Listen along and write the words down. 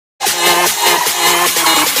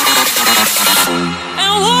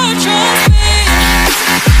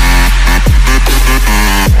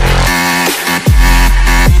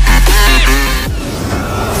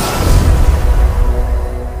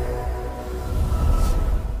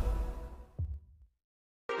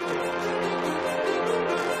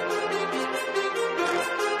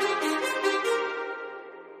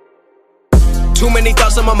many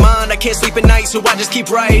thoughts on my mind, I can't sleep at night, so I just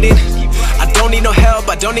keep writing. I don't need no help,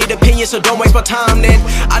 I don't need opinions, so don't waste my time then.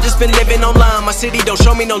 I just been living online, my city don't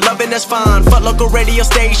show me no love and that's fine. Fuck local radio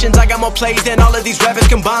stations, I got more plays than all of these rappers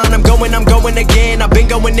combined. I'm going again, I've been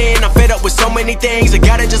going in, I'm fed up with so many things, I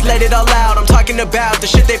gotta just let it all out. I'm talking about the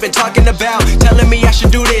shit they've been talking about, telling me I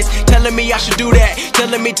should do this, telling me I should do that,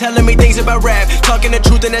 telling me things about rap, talking the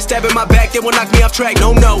truth and that stab in my back, they will knock me off track.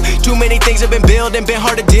 No, too many things have been building, been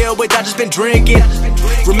hard to deal with, I just been drinking.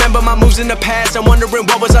 Remember my moves in the past, I'm wondering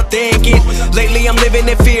what was I thinking. Lately I'm living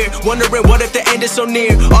in fear, wondering what if the end is so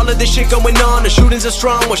near. All of this shit going on, the shootings are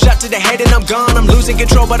strong, one shot to the head and I'm gone. I'm losing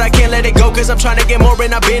control but I can't let it go, cause I'm trying to get more.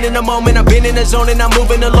 And I've been in the moment, I've been in the zone, and I'm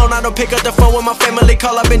moving alone. I don't pick up the phone when my family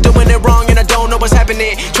call, I've been doing it wrong and I don't know what's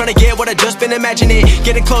happening. Trying to get what I just been imagining,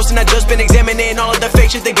 getting close and I just been examining all of the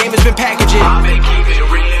fake shit the game has been packaging. I've been keeping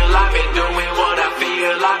real, I've been doing what I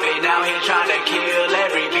feel, I've been out here trying to kill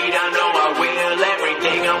every beat, I know I will.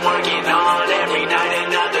 Everything I'm working on, every night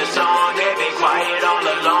another song. They've been quiet all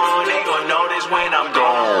along, they gon' notice when I'm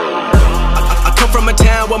gone. I come from a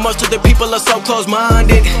town where most of the people are so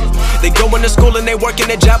close-minded. They going to school and they working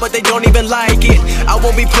a job but they don't even like it. I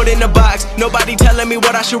won't be put in a box, nobody telling me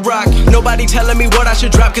what I should rock, nobody telling me what I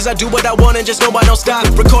should drop, cause I do what I want and just know I don't stop.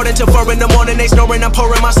 Recording till 4 in the morning, they snoring, I'm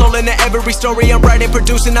pouring my soul into every story. I'm writing,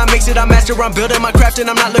 producing, I mix it, I master, I'm building my craft and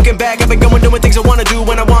I'm not looking back. I've been going doing things I wanna do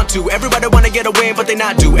when I want to. Everybody wanna get a win but they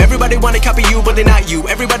not do, everybody wanna copy you but they not you,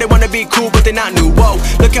 everybody wanna be cool but they not new. Whoa,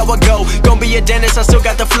 look how I go, gonna be a dentist, I still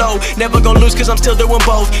got the flow. Never gonna lose cause I'm still doing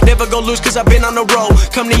both, never gonna lose cause I've been on the road.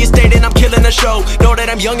 Come to your state and I'm killing the show, know that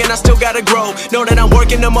I'm young and I still gotta grow, know that I'm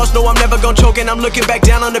working the most, know I'm never gonna choke, and I'm looking back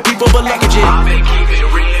down on the people but packaging. I've been keeping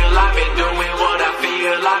real, I've been doing what I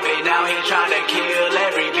feel, I've been out here trying to kill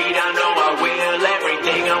every beat, I know I will.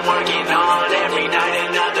 Everything I'm working on, every night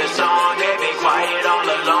another song. They've been quiet all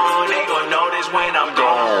along, they gon' notice when I'm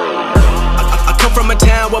gone. I come from a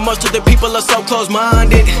town where most of the people are so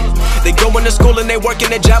close-minded. They going to school and they working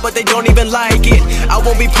a job but they don't even like it. I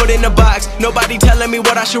won't be put in a box, nobody telling me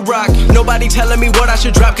what I should rock, nobody telling me what I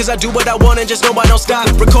should drop, cause I do what I want and just know I don't stop.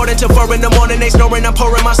 Recording till 4 in the morning, they snoring, I'm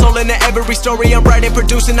pouring my soul into every story. I'm writing,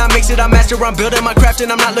 producing, I mix it, I master, I'm building my craft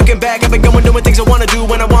and I'm not looking back. I've been going doing things I wanna do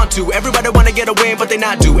when I want to. Everybody wanna get a win but they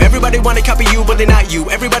not do, everybody wanna copy you but they not you,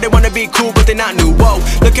 everybody wanna be cool but they not new. Whoa,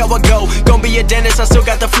 look how I go, gonna be a dentist, I still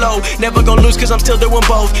got the flow. Never gonna lose cause I'm still doing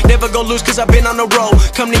both, never gonna lose cause I've been on the road.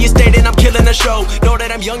 Come to your state and I'm killing the show, know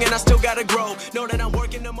that I'm young and I still gotta grow, know that I'm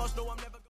working the most, know I'm never